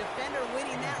incomplete. Defender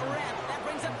winning that rep. That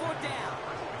brings up 4th down.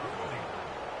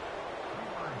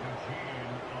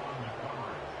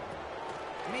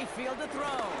 Mayfield to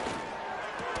throw.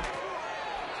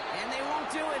 And they won't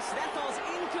do it. That falls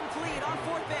incomplete on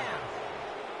 4th down.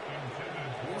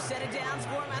 New set of downs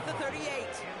for him at the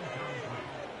 38.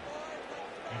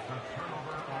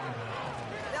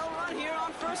 They'll run here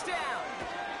on 1st down.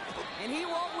 And he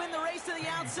won't win the race to the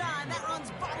outside. That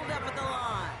run's bottled up at the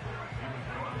line.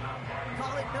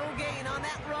 Call it no gain on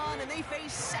that run, and they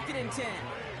face 2nd and 10.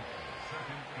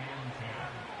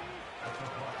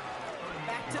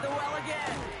 Back to the well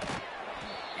again.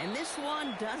 And this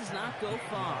one does not go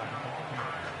far.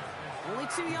 Only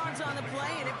 2 yards on the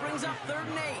play, and it brings up 3rd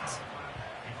and 8.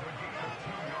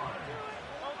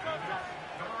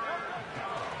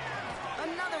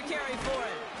 Another carry for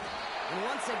him. And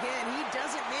once again, he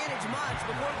doesn't manage much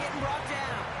before getting brought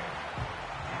down.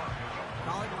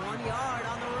 Call it 1 yard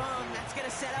on the run. That's going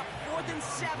to set up 4th and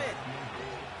 7.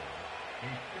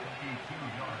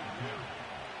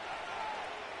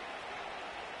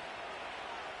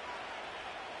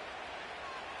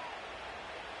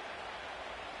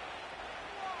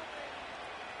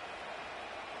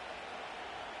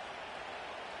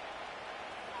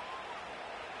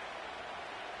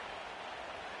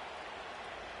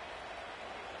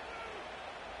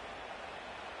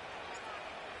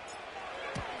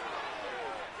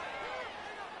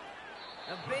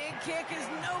 A big kick is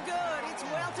no good. It's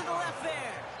well to the left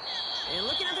there. And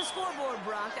looking at the scoreboard,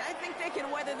 Brock, I think they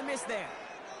can weather the miss there.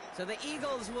 So the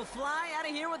Eagles will fly out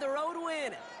of here with a road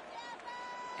win.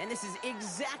 And this is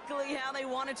exactly how they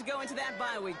wanted to go into that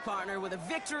bye week, partner, with a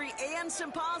victory and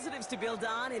some positives to build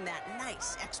on in that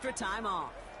nice extra time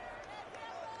off.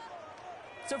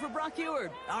 So for Brock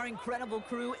Eward, our incredible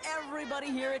crew,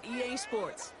 everybody here at EA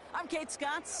Sports, I'm Kate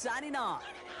Scott signing off.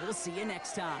 We'll see you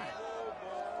next time.